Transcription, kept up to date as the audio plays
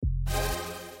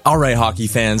All right, hockey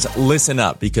fans, listen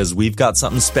up because we've got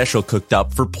something special cooked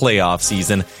up for playoff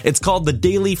season. It's called the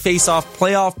Daily Face-Off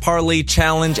Playoff Parlay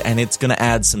Challenge, and it's going to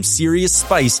add some serious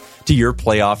spice to your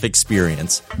playoff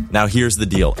experience. Now, here's the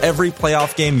deal. Every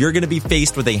playoff game, you're going to be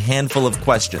faced with a handful of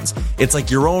questions. It's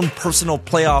like your own personal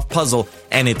playoff puzzle,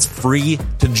 and it's free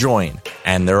to join.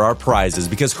 And there are prizes,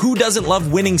 because who doesn't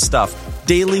love winning stuff?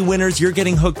 Daily winners, you're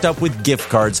getting hooked up with gift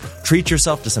cards. Treat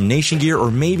yourself to some Nation gear or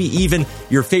maybe even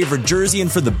your favorite jersey.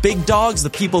 And for the big dogs, the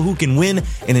people who can win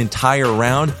an entire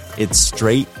round, it's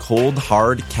straight, cold,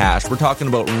 hard cash. We're talking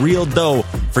about real dough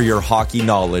for your hockey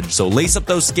knowledge. So lace up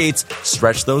those skates,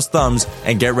 stretch those thumbs,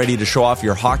 and get ready to show off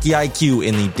your hockey IQ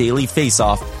in the Daily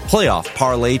Face-Off Playoff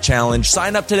Parlay Challenge.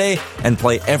 Sign up today and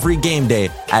play every game day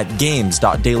at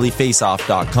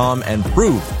games.dailyfaceoff.com and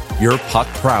prove your puck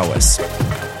prowess.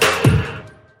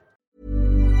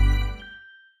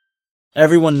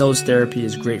 Everyone knows therapy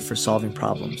is great for solving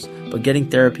problems, but getting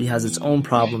therapy has its own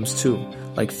problems too,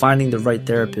 like finding the right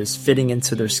therapist, fitting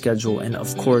into their schedule, and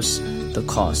of course, the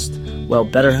cost. Well,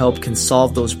 BetterHelp can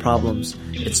solve those problems.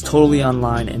 It's totally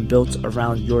online and built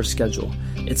around your schedule.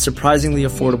 It's surprisingly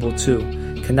affordable too.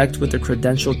 Connect with a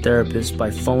credentialed therapist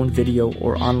by phone, video,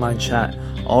 or online chat,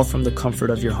 all from the comfort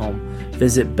of your home.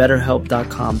 Visit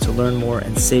BetterHelp.com to learn more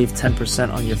and save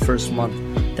 10% on your first month.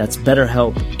 That's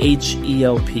BetterHelp,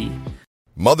 H-E-L-P.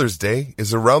 Mother's Day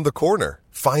is around the corner.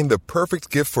 Find the perfect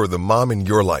gift for the mom in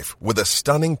your life with a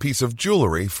stunning piece of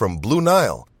jewelry from Blue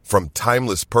Nile. From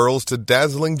timeless pearls to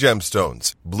dazzling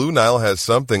gemstones, Blue Nile has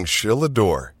something she'll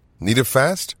adore. Need it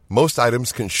fast? Most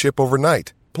items can ship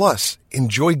overnight. Plus,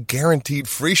 enjoy guaranteed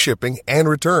free shipping and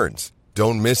returns.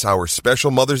 Don't miss our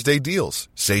special Mother's Day deals.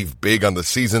 Save big on the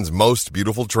season's most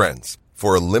beautiful trends.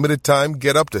 For a limited time,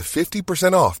 get up to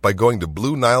 50% off by going to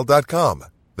BlueNile.com.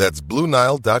 That's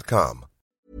BlueNile.com.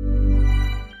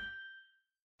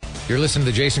 You're listening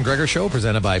to the Jason Gregor Show,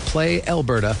 presented by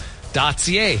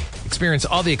PlayAlberta.ca. Experience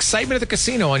all the excitement of the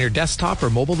casino on your desktop or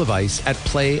mobile device at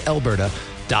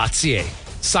PlayAlberta.ca.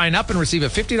 Sign up and receive a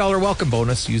 $50 welcome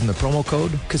bonus using the promo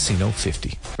code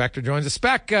Casino50. Spector joins the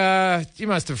Spec. You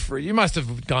must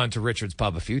have gone to Richard's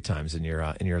Pub a few times in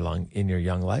your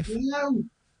young life. Yeah,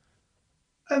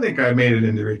 I think I made it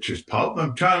into Richard's Pub.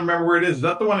 I'm trying to remember where it is. Is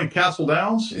that the one in Castle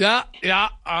Downs? Yeah.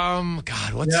 God,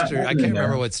 what street? I can't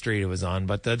remember what street it was on.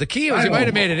 But the key was you might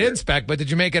have made it in, Spec, but did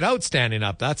you make it out standing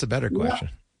up? That's a better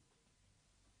question.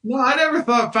 No, I never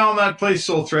found that place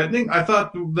so threatening. I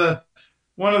thought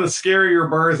one of the scarier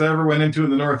bars I ever went into in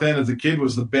the North End as a kid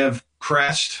was the Bev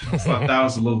Crest. I thought that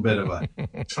was a little bit of a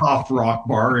soft rock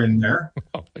bar in there.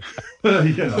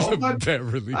 Beverly Crest.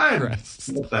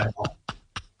 What the hell?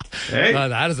 Hey.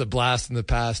 That is a blast in the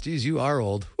past. Geez, you are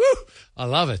old. Woo! I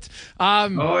love it.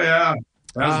 Oh, yeah.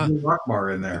 That's a rock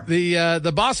bar in there.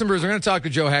 The Boston Bruins, we're going to talk to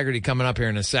Joe Haggerty coming up here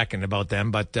in a second about them,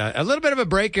 but a little bit of a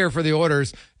break here for the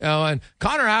Oilers. And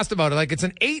Connor asked about it. Like, it's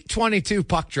an 8:22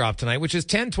 puck drop tonight, which is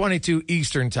 10:22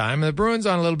 Eastern time. And the Bruins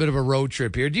on a little bit of a road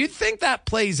trip here. Do you think that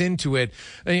plays into it,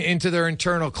 into their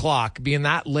internal clock, being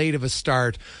that late of a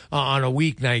start on a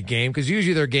weeknight game? Because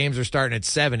usually their games are starting at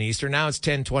 7 Eastern. Now it's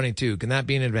 10:22. Can that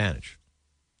be an advantage?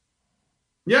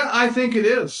 Yeah, I think it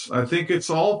is. I think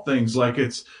it's all things. Like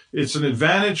it's an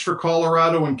advantage for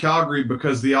Colorado and Calgary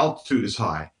because the altitude is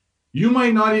high. You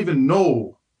might not even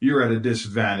know you're at a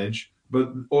disadvantage,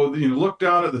 but look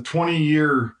down at the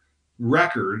 20-year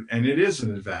record, and it is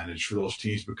an advantage for those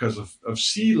teams because of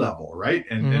sea level, right?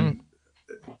 And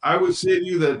I would say to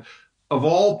you that of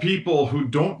all people who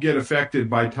don't get affected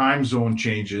by time zone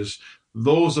changes,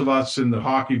 those of us in the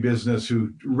hockey business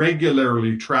who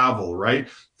regularly travel, right,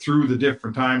 through the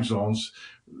different time zones,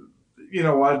 it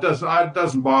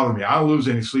doesn't bother me. I don't lose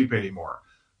any sleep anymore.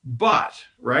 But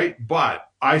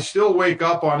I still wake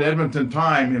up on Edmonton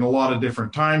time in a lot of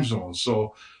different time zones.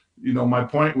 So, my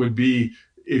point would be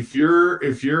if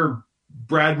you're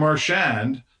Brad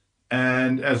Marchand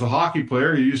and as a hockey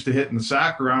player, you're used to hitting the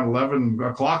sack around 11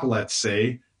 o'clock, let's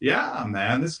say, yeah,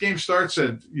 man, this game starts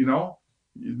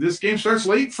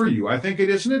late for you. I think it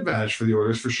is an advantage for the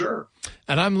Oilers for sure.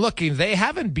 And I'm looking, they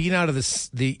haven't been out of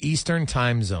the Eastern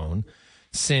time zone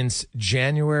since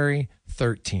January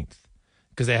 13th.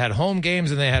 Because they had home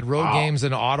games and they had road games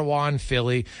in Ottawa and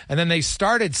Philly. And then they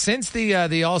started, since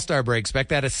the All-Star break, they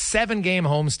had a 7-game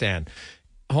homestand.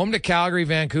 Home to Calgary,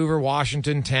 Vancouver,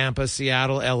 Washington, Tampa,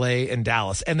 Seattle, LA, and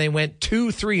Dallas. And they went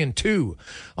 2-3-2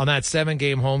 on that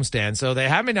 7-game homestand. So they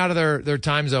haven't been out of their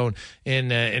time zone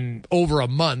in over a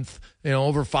month.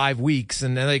 over 5 weeks,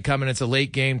 and then they come and it's a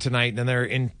late game tonight, and then they're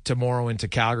in tomorrow into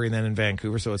Calgary and then in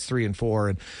Vancouver, so it's 3 and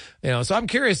 4, and so I'm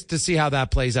curious to see how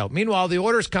that plays out. Meanwhile, the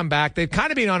Oilers come back. They've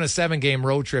kind of been on a 7-game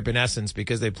road trip in essence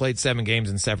because they played 7 games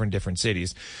in 7 different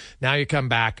cities. Now you come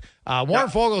back. Warren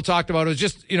Fogle talked about it was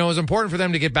just, it was important for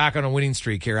them to get back on a winning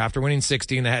streak here. After winning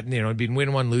 16, they had, it'd been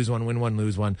win one, lose one, win one,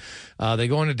 lose one. They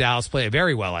go into Dallas, play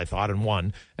very well, I thought, and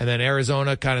won. And then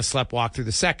Arizona kind of sleptwalked through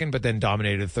the second, but then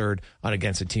dominated third on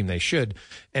against a team they should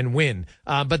and win.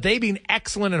 But they've been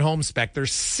excellent at home, Spector,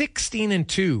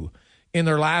 16-2 in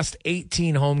their last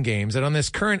 18 home games. And on this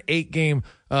current 8-game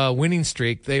winning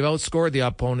streak, they've outscored the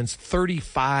opponents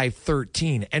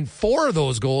 35-13. And 4 of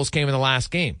those goals came in the last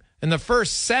game. In the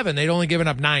first 7, they'd only given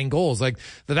up 9 goals. Like,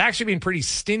 they've actually been pretty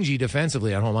stingy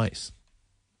defensively on home ice.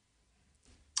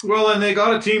 Well, and they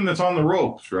got a team that's on the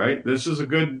ropes, right? This is a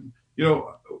good,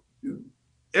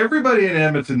 everybody in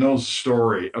Edmonton knows the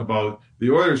story about the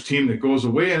Oilers team that goes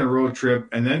away on a road trip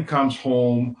and then comes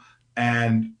home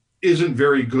and isn't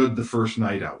very good the first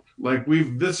night out. Like,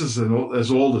 this is as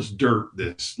old as dirt,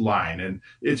 this line, and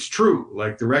it's true.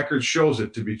 Like, the record shows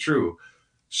it to be true.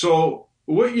 So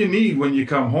what you need when you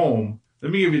come home,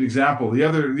 let me give you an example. The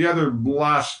other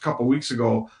last couple of weeks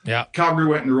ago, Calgary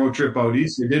went on a road trip out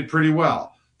east. They did pretty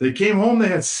well. They came home, they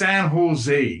had San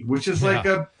Jose, which is like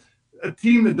a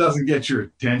team that doesn't get your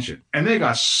attention. And they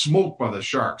got smoked by the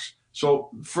Sharks. So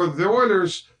for the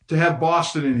Oilers to have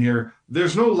Boston in here,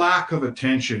 there's no lack of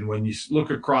attention when you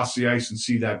look across the ice and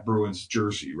see that Bruins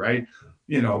jersey, right?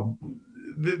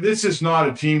 This is not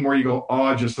a team where you go,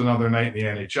 just another night in the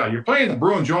NHL. You're playing the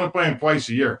Bruins. You're only playing twice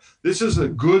a year. This is a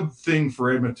good thing for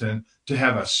Edmonton to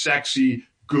have a sexy,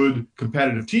 good,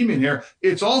 competitive team in here.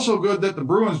 It's also good that the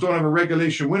Bruins don't have a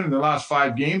regulation win in their last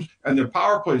 5 games, and their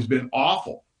power play has been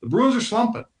awful. The Bruins are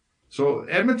slumping. So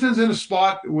Edmonton's in a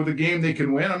spot with a game they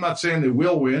can win. I'm not saying they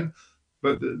will win,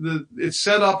 but it's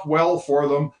set up well for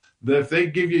them that if they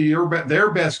give you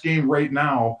their best game right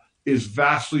now is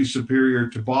vastly superior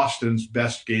to Boston's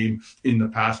best game in the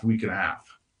past week and a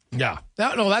half. Yeah.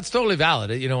 No, that's totally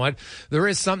valid. You know what? There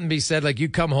is something to be said. Like, you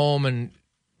come home and,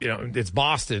 it's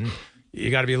Boston.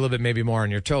 You got to be a little bit maybe more on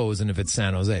your toes. And if it's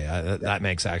San Jose, that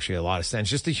makes actually a lot of sense.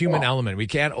 Just the human element. We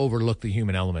can't overlook the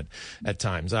human element at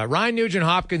times. Ryan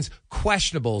Nugent-Hopkins,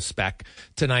 questionable spec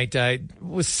tonight.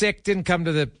 Was sick, didn't come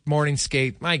to the morning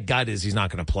skate. My gut is he's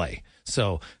not going to play.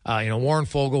 So, Warren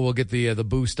Fogle will get the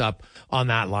boost up on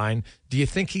that line. Do you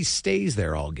think he stays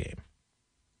there all game?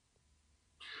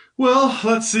 Well,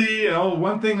 let's see.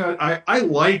 One thing I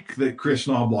like that Chris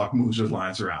Knobloch moves his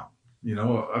lines around.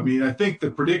 I think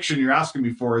the prediction you're asking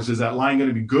me for is that line going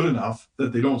to be good enough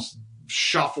that they don't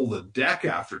shuffle the deck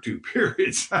after 2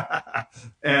 periods?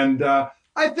 And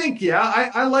I think,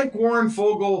 I like Warren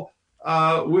Fogle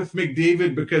with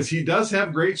McDavid because he does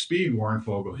have great speed, Warren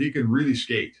Fogle. He can really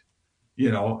skate.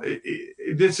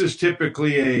 This is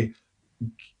typically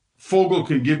Fogle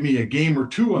can give me a game or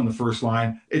 2 on the first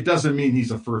line. It doesn't mean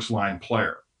he's a first line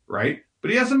player, right?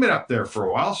 But he hasn't been up there for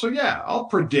a while. So I'll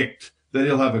predict that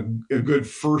he'll have a good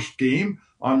first game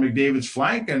on McDavid's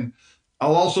flank. And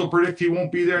I'll also predict he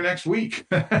won't be there next week.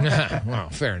 Well,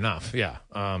 fair enough. Yeah.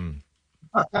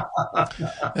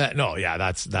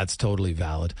 That's totally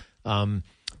valid.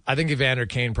 I think Evander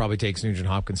Kane probably takes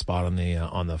Nugent-Hopkins' spot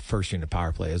on the first unit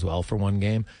power play as well for one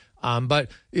game. But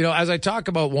as I talk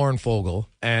about Warren Fogle,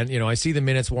 and I see the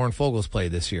minutes Warren Fogle's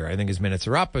played this year, I think his minutes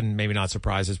are up, and maybe not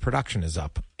surprised his production is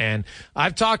up. And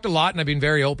I've talked a lot, and I've been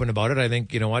very open about it. I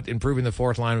think improving the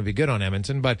fourth line would be good on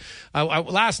Edmonton. But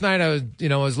last night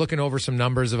I was looking over some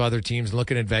numbers of other teams,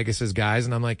 looking at Vegas's guys,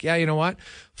 and I'm like,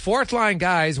 fourth line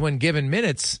guys when given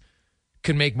minutes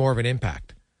can make more of an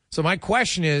impact. So my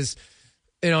question is,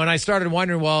 and I started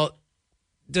wondering, well,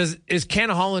 is Ken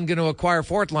Holland going to acquire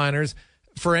fourth liners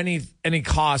for any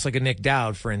cost, like a Nick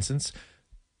Dowd, for instance,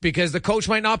 because the coach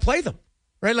might not play them,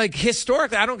 right? Like,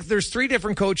 historically, there's 3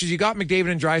 different coaches. You got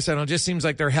McDavid and Draisaitl. It just seems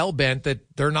like they're hell-bent that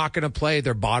they're not going to play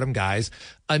their bottom guys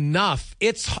enough.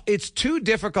 It's too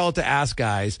difficult to ask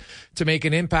guys to make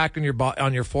an impact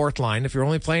on your fourth line if you're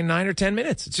only playing 9 or 10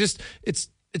 minutes.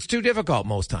 It's too difficult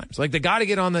most times. Like, they got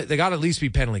to at least be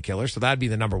penalty killers. So that'd be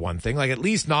the number one thing. Like, at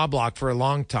least Knobloch for a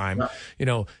long time,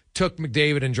 took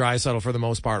McDavid and Draisaitl for the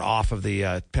most part off of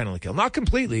the penalty kill. Not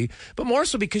completely, but more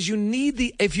so because you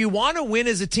need if you want to win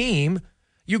as a team,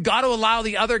 you got to allow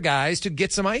the other guys to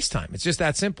get some ice time. It's just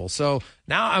that simple. So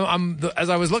now as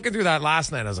I was looking through that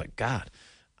last night, I was like, God,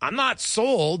 I'm not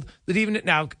sold that even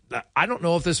now. I don't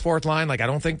know if this fourth line, like, I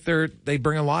don't think they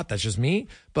bring a lot. That's just me,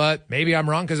 but maybe I'm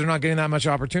wrong because they're not getting that much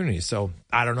opportunity. So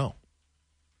I don't know.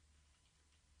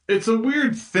 It's a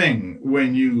weird thing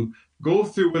when you go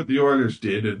through what the Oilers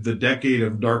did, the decade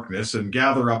of darkness, and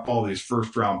gather up all these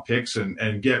first-round picks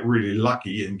and get really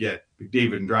lucky and get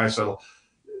McDavid and Draisaitl.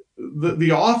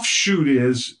 The offshoot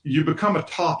is you become a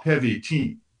top-heavy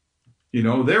team. You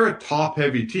know, they're a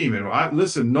top-heavy team. And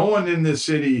listen, no one in this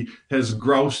city has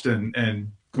groused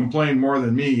and complained more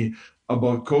than me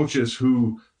about coaches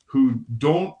who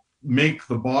don't make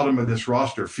the bottom of this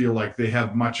roster feel like they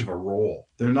have much of a role.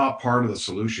 They're not part of the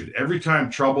solution. Every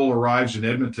time trouble arrives in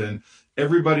Edmonton,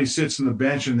 everybody sits on the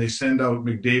bench and they send out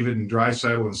McDavid and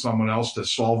Draisaitl and someone else to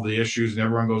solve the issues, and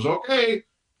everyone goes, okay,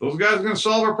 those guys are going to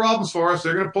solve our problems for us.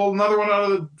 They're going to pull another one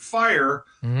out of the fire.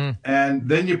 Mm-hmm. And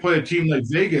then you play a team like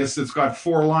Vegas that's got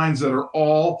 4 lines that are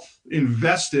all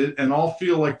invested and all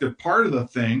feel like they're part of the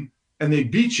thing, and they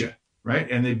beat you, right?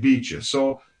 And they beat you.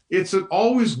 So it's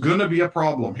always going to be a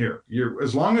problem here.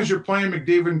 As long as you're playing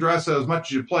McDavid and Draisaitl as much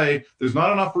as you play, there's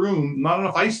not enough room, not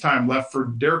enough ice time left for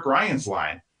Derek Ryan's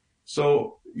line.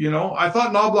 So, you know, I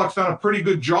thought Knobloch's done a pretty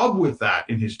good job with that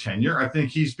in his tenure. I think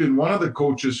he's been one of the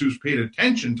coaches who's paid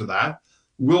attention to that.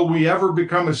 Will we ever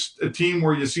become a team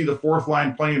where you see the fourth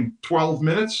line playing 12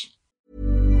 minutes?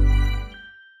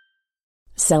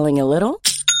 Selling a little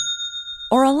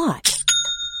or a lot?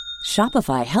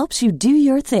 Shopify helps you do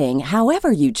your thing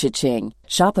however you cha-ching.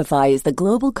 Shopify is the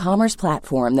global commerce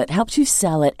platform that helps you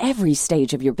sell at every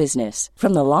stage of your business.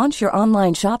 From the launch your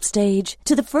online shop stage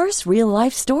to the first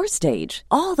real-life store stage,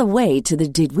 all the way to the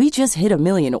did we just hit a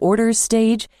million orders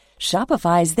stage.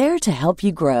 Shopify is there to help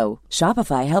you grow.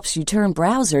 Shopify helps you turn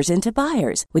browsers into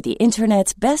buyers with the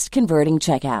internet's best converting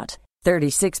checkout.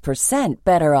 36%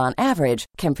 better on average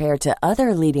compared to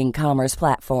other leading commerce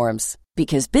platforms.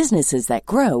 Because businesses that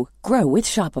grow, grow with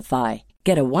Shopify.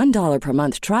 Get a $1 per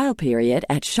month trial period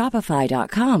at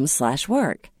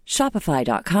shopify.com/work.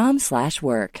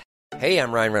 Shopify.com/work. Hey,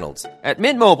 I'm Ryan Reynolds. At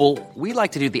Mint Mobile, we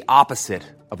like to do the opposite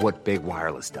of what Big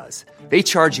Wireless does. They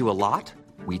charge you a lot,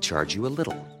 we charge you a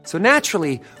little. So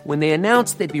naturally, when they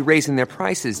announced they'd be raising their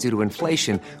prices due to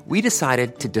inflation, we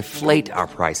decided to deflate our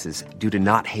prices due to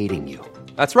not hating you.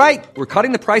 That's right. We're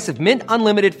cutting the price of Mint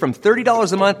Unlimited from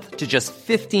 $30 a month to just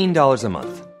 $15 a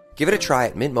month. Give it a try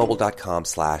at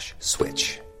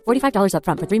mintmobile.com/switch. $45 up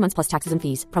front for 3 months plus taxes and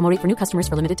fees. Promo rate for new customers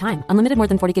for limited time. Unlimited more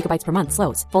than 40 gigabytes per month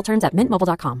slows. Full terms at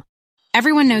mintmobile.com.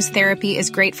 Everyone knows therapy is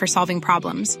great for solving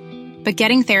problems. But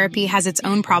getting therapy has its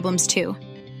own problems too.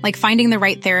 Like finding the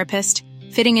right therapist,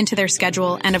 fitting into their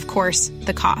schedule, and of course,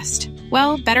 the cost.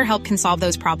 Well, BetterHelp can solve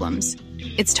those problems.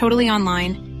 It's totally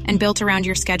online and built around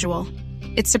your schedule.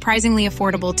 It's surprisingly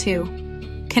affordable, too.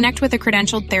 Connect with a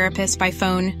credentialed therapist by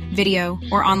phone, video,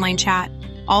 or online chat,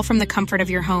 all from the comfort of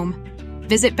your home.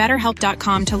 Visit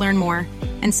BetterHelp.com to learn more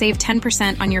and save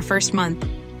 10% on your first month.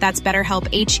 That's BetterHelp,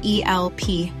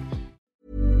 H-E-L-P.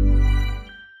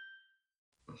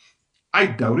 I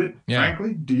doubt it,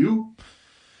 frankly. Do you?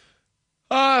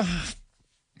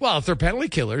 Well, if they're penalty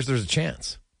killers, there's a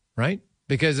chance, right?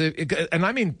 Because and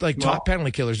I mean, like, top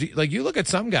penalty killers. Like, you look at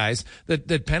some guys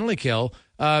that penalty kill.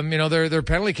 They're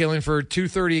penalty killing for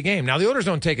 .230 a game. Now, the Oilers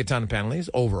don't take a ton of penalties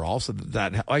overall, so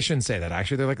that I shouldn't say that.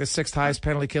 Actually, they're like the 6th highest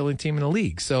penalty killing team in the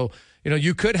league. So,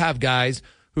 you could have guys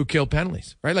who kill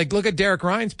penalties, right? Like, look at Derek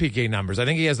Ryan's PK numbers. I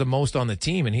think he has the most on the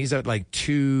team, and he's at like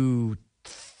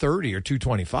 230 or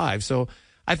 225. So,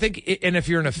 I think, and if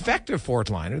you're an effective fourth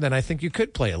liner, then I think you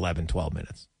could play 11, 12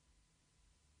 minutes.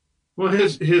 Well,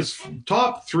 his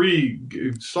top 3,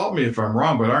 stop me if I'm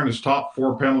wrong, but aren't his top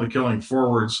 4 penalty killing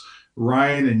forwards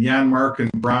Ryan and Janmark and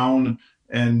Brown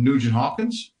and Nugent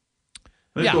Hopkins?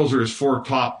 I think those are his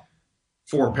top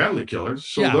 4 penalty killers.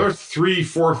 So they're 3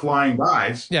 fourth line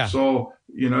guys. Yeah. So,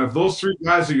 if those 3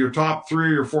 guys are your top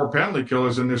 3 or 4 penalty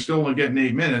killers and they're still only getting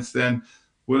 8 minutes, then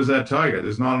what does that tell you?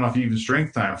 There's not enough even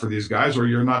strength time for these guys, or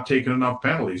you're not taking enough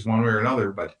penalties one way or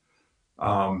another. But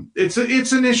it's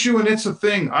an issue and it's a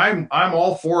thing. I'm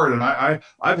all for it. And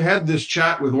I've had this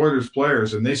chat with Oilers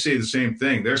players and they say the same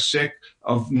thing. They're sick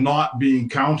of not being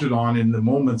counted on in the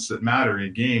moments that matter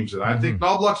in games. And I think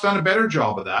Knobloch's done a better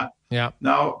job of that. Yeah.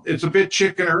 Now it's a bit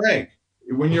chicken or egg.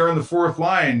 When you're in the fourth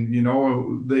line,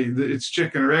 it's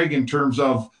chicken or egg in terms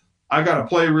of, I got to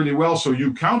play really well so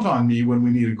you count on me when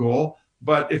we need a goal.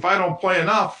 But if I don't play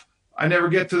enough, I never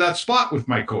get to that spot with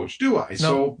my coach, do I?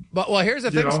 No, but here's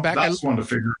the thing, Spec. That's one to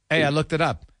figure. Hey, I looked it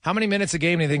up. How many minutes a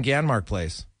game do you think Janmark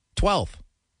plays? 12.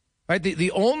 Right?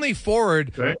 The only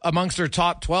forward amongst their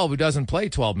top 12 who doesn't play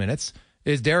 12 minutes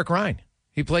is Derek Ryan.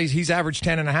 He's averaged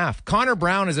 10.5. Connor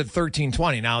Brown is at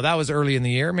 13.20. Now, that was early in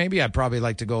the year. Maybe I'd probably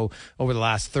like to go over the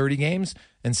last 30 games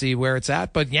and see where it's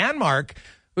at. But Janmark,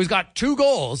 who's got 2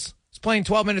 goals, is playing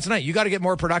 12 minutes a night. You got to get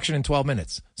more production in 12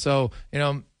 minutes. So,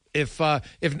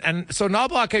 So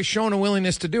Knobloch has shown a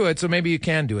willingness to do it, so maybe you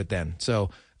can do it then. So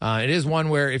it is one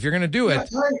where if you're going to do it,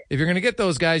 if you're going to get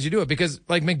those guys, you do it. Because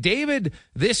like McDavid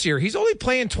this year, he's only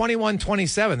playing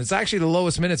 21-27. It's actually the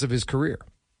lowest minutes of his career.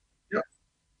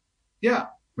 Yeah.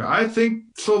 I think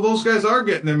so. Those guys are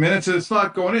getting their minutes and it's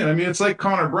not going in. I mean, it's like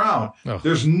Connor Brown. Oh.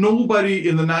 There's nobody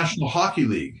in the National Hockey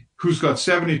League who's got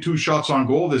 72 shots on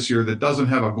goal this year that doesn't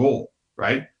have a goal,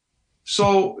 right?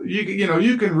 So,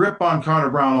 you can rip on Connor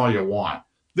Brown all you want.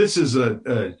 This is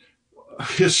a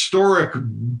historic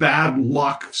bad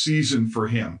luck season for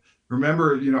him.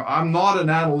 Remember, I'm not an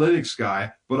analytics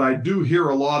guy, but I do hear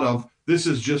a lot of, this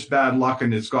is just bad luck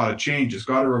and it's got to change. It's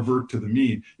got to revert to the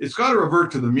mean. It's got to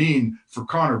revert to the mean for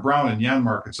Connor Brown and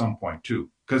Janmark at some point too,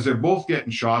 because they're both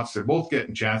getting shots. They're both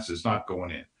getting chances, not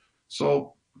going in.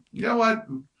 So, you know what?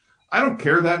 I don't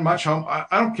care that much. I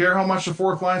don't care how much the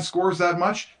fourth line scores that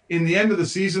much. In the end of the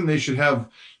season, they should have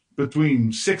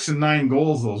between 6 and 9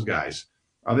 goals, those guys.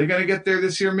 Are they going to get there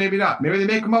this year? Maybe not. Maybe they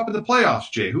make them up in the playoffs,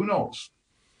 Jay. Who knows?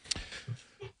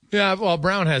 Yeah, well,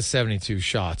 Brown has 72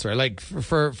 shots, right? Like,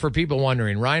 for people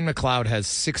wondering, Ryan McLeod has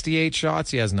 68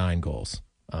 shots. He has 9 goals.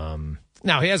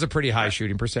 Now, he has a pretty high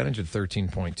shooting percentage at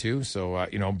 13.2. So,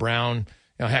 Brown,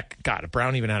 heck, God, if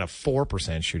Brown even had a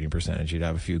 4% shooting percentage, he'd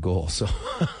have a few goals. So,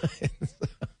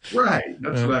 right.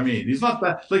 That's what I mean. He's not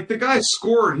that, like, the guy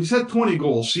scored. He's had 20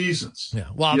 goal seasons. Yeah.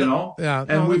 Well,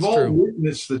 and we've all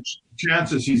witnessed the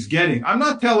chances he's getting. I'm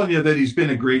not telling you that he's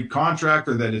been a great contract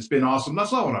or that it's been awesome.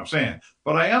 That's not what I'm saying.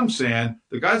 But I am saying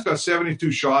the guy's got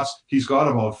 72 shots. He's got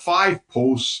about 5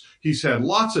 posts. He's had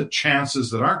lots of chances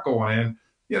that aren't going in.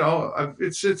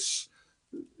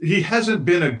 He hasn't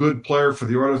been a good player for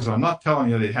the Oilers. I'm not telling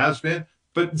you that he has been,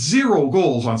 but 0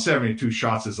 goals on 72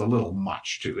 shots is a little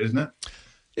much too, isn't it?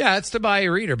 Yeah, it's to buy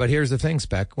a reader, but here's the thing,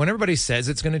 Spec. When everybody says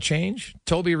it's going to change,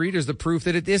 Toby Reeder's the proof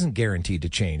that it isn't guaranteed to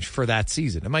change for that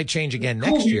season. It might change again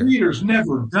next year. Toby Reeder's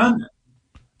never done it.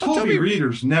 Toby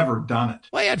Reeder's never done it.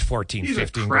 Well, he had 14,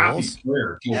 15 goals.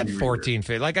 Player, he had 14,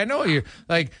 15. Like, I know you're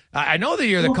like, I know that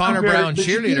you're the Connor Brown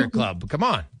cheerleader club. Come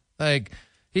on. Like,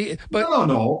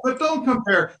 No, but don't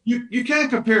compare. You can't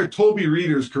compare Toby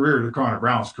Reeder's career to Connor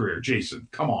Brown's career, Jason.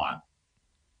 Come on.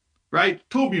 Right?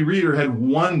 Toby Reeder had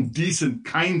one decent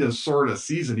kind of sort of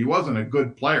season. He wasn't a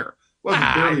good player.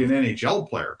 Wasn't barely an NHL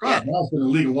player. God, Brown's been in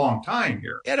the league a long time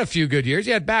here. He had a few good years.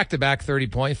 He had back-to-back 30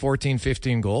 points, 14,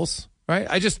 15 goals. Right?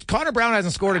 Connor Brown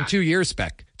hasn't scored in 2 years,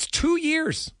 Spec. It's 2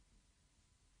 years.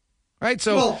 Right?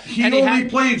 So he only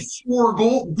played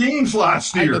 4 games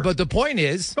last year. But the point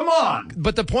is, come on.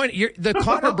 But the point, the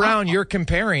Connor Brown you're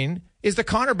comparing is the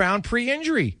Connor Brown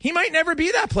pre-injury. He might never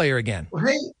be that player again. Well,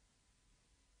 hey,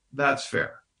 that's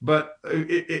fair. But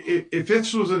if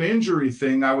this was an injury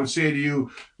thing, I would say to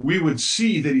you, we would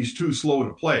see that he's too slow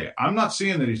to play. I'm not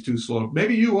seeing that he's too slow.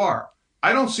 Maybe you are.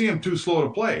 I don't see him too slow to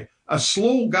play. A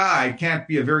slow guy can't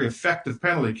be a very effective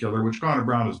penalty killer, which Connor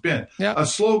Brown has been. Yep. A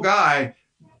slow guy,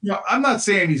 I'm not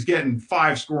saying he's getting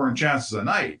 5 scoring chances a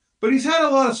night, but he's had a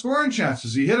lot of scoring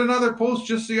chances. He hit another post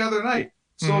just the other night.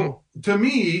 So to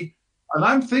me, and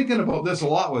I'm thinking about this a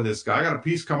lot with this guy. I got a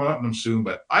piece coming up on him soon,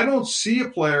 but I don't see a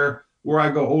player where I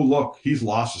go, oh, look, he's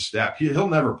lost a step. He'll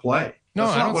never play. No,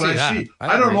 that's not what I see.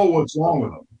 I don't know what's wrong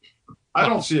with him. I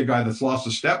don't see a guy that's lost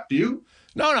a step. Do you?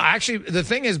 No. Actually, the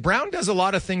thing is, Brown does a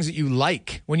lot of things that you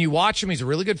like. When you watch him, he's a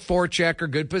really good forechecker,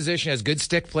 good position, has good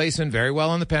stick placement, very well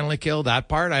on the penalty kill. That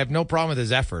part, I have no problem with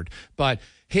his effort. But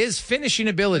his finishing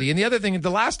ability, and the other thing,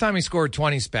 the last time he scored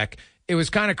 20, Spec, it was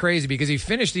kind of crazy because he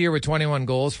finished the year with 21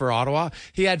 goals for Ottawa.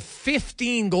 He had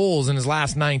 15 goals in his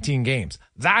last 19 games.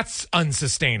 That's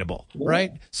unsustainable,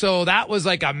 right? So that was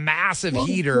like a massive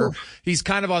heater. He's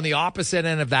kind of on the opposite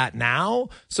end of that now.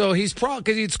 So he's probably,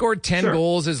 because he'd scored 10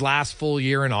 goals his last full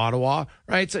year in Ottawa,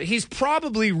 right? So he's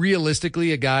probably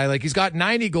realistically a guy, like he's got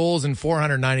 90 goals in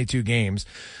 492 games.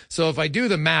 So if I do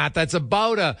the math, that's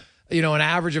about an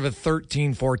average of a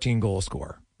 13, 14 goal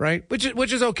scorer. Right,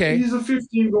 which is okay. He's a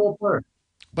 15-goal player,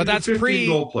 but that's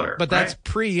that's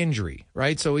pre-injury,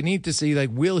 right? So we need to see,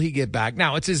 like, will he get back?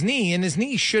 Now it's his knee, and his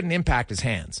knee shouldn't impact his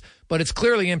hands, but it's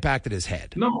clearly impacted his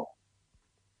head. No.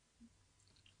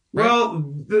 Right?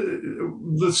 Well,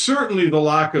 certainly the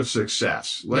lack of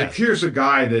success. Here's a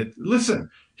guy that, listen,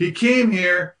 he came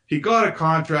here, he got a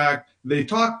contract. They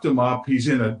talked him up. He's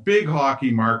in a big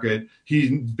hockey market. He's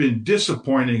been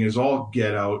disappointing as all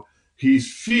get out.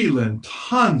 He's feeling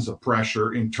tons of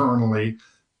pressure internally.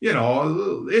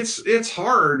 It's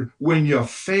hard when you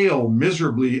fail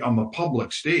miserably on the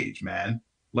public stage, man.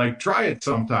 Like, try it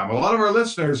sometime. A lot of our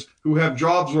listeners who have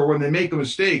jobs where when they make a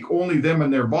mistake, only them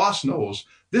and their boss knows.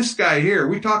 This guy here,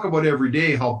 we talk about every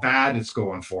day how bad it's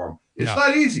going for him. It's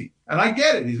not easy. And I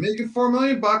get it. He's making $4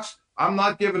 million. I'm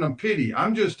not giving him pity.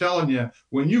 I'm just telling you,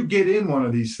 when you get in one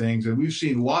of these things, and we've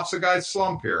seen lots of guys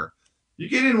slump here, you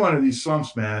get in one of these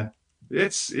slumps, man,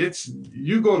 it's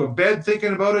you go to bed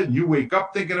thinking about it, and you wake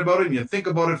up thinking about it, and you think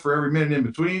about it for every minute in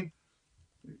between.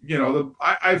 You know,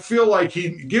 I feel like he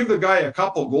give the guy a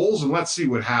couple goals and let's see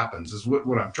what happens is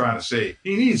what I'm trying to say.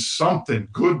 He needs something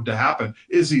good to happen.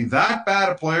 Is he that bad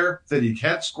a player that he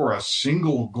can't score a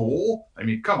single goal? I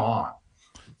mean, come on.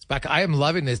 Spec, I am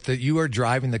loving this, that you are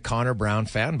driving the Connor Brown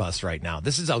fan bus right now.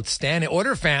 This is outstanding.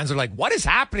 Oiler fans are like, what is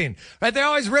happening? Right? They're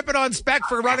always ripping on Spec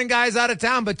for running guys out of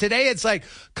town. But today it's like,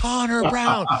 Connor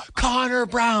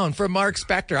Brown from Mark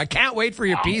Spector. I can't wait for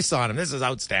your piece on him. This is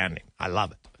outstanding. I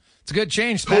love it. It's a good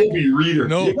change, Spec. Toby Reeder.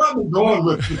 No. You got me going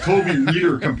with the Toby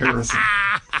Reeder comparison.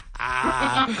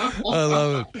 I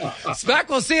love it. Spec,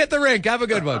 we'll see you at the rink. Have a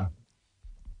good one.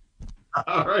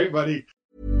 All right, buddy.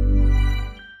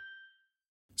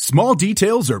 Small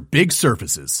details are big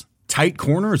surfaces. Tight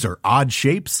corners are odd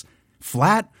shapes.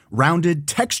 Flat, rounded,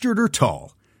 textured, or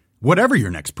tall. Whatever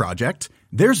your next project,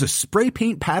 there's a spray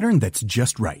paint pattern that's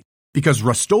just right. Because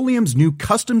Rust-Oleum's new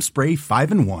Custom Spray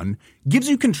 5-in-1 gives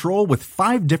you control with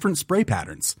 5 different spray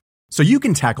patterns. So you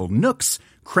can tackle nooks,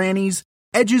 crannies,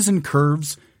 edges, and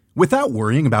curves without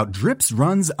worrying about drips,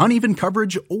 runs, uneven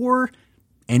coverage, or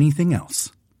anything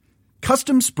else.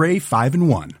 Custom Spray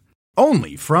 5-in-1.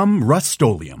 Only from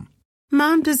Rust-Oleum.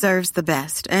 Mom deserves the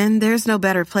best, and there's no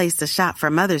better place to shop for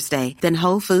Mother's Day than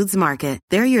Whole Foods Market.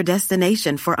 They're your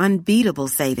destination for unbeatable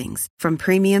savings, from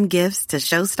premium gifts to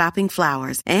show-stopping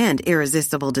flowers and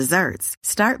irresistible desserts.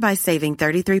 Start by saving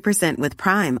 33% with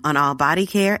Prime on all body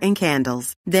care and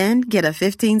candles. Then get a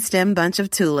 15-stem bunch of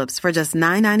tulips for just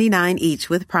 $9.99 each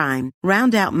with Prime.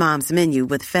 Round out Mom's menu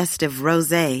with festive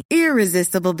rosé,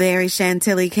 irresistible berry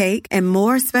chantilly cake, and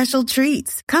more special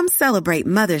treats. Come celebrate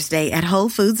Mother's Day at Whole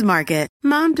Foods Market.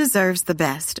 Mom deserves the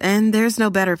best, and there's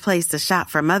no better place to shop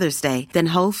for Mother's Day than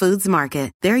Whole Foods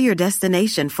Market. They're your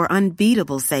destination for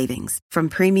unbeatable savings, from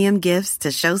premium gifts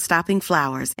to show-stopping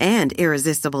flowers and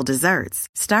irresistible desserts.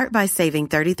 Start by saving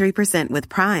 33% with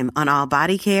Prime on all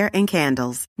body care and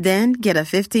candles. Then get a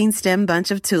 15-stem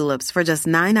bunch of tulips for just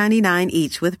 $9.99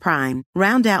 each with Prime.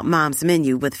 Round out Mom's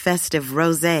menu with festive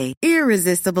rosé,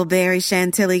 irresistible berry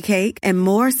chantilly cake, and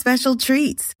more special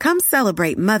treats. Come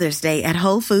celebrate Mother's Day at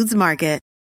Whole Foods Market.